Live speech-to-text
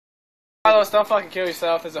Carlos, don't fucking kill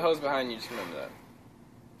yourself. There's a hose behind you. Just remember that.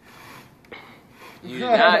 You do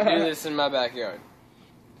not do this in my backyard.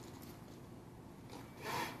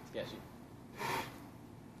 Sketchy.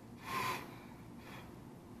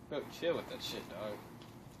 Bro, chill with that shit, dog.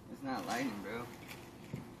 It's not lighting, bro.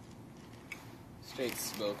 Straight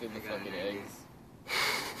smoking the fucking eggs.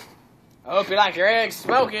 I hope you like your eggs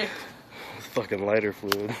smoky. It's fucking lighter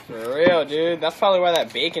fluid. For real, dude. That's probably why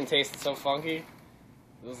that bacon tasted so funky.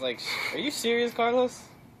 It was like, are you serious, Carlos?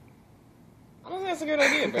 I don't think that's a good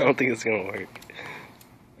idea, bro. I don't think it's gonna work.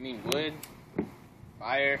 I mean, wood,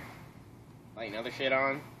 fire, lighting other shit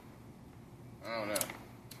on. I don't know.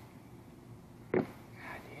 God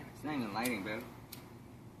damn it. It's not even lighting, bro.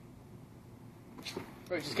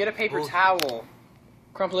 Bro, just get a paper towel,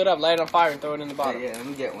 crumple it up, light it on fire, and throw it in the bottom. Yeah, let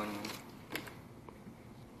me get one.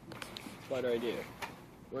 Smarter idea.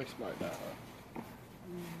 Work smart, that.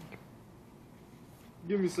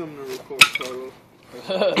 Give me something to record, Carlos.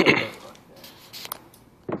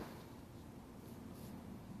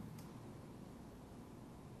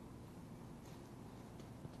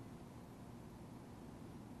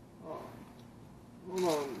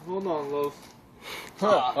 Hold on, Los.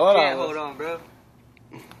 Hold on, bro.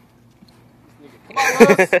 Come on,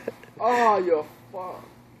 Los. Oh, you fuck.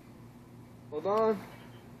 Hold on.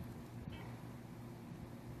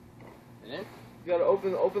 And then? You gotta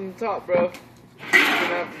open the top, bro. What you're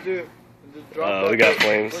gonna have to do. Just drop We got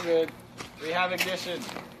flames. We're good. We have ignition.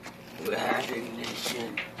 We have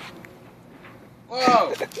ignition.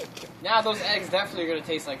 Whoa! Now those eggs definitely are gonna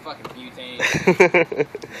taste like fucking butane.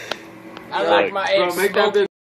 I like my eggs Bro, make that smoky.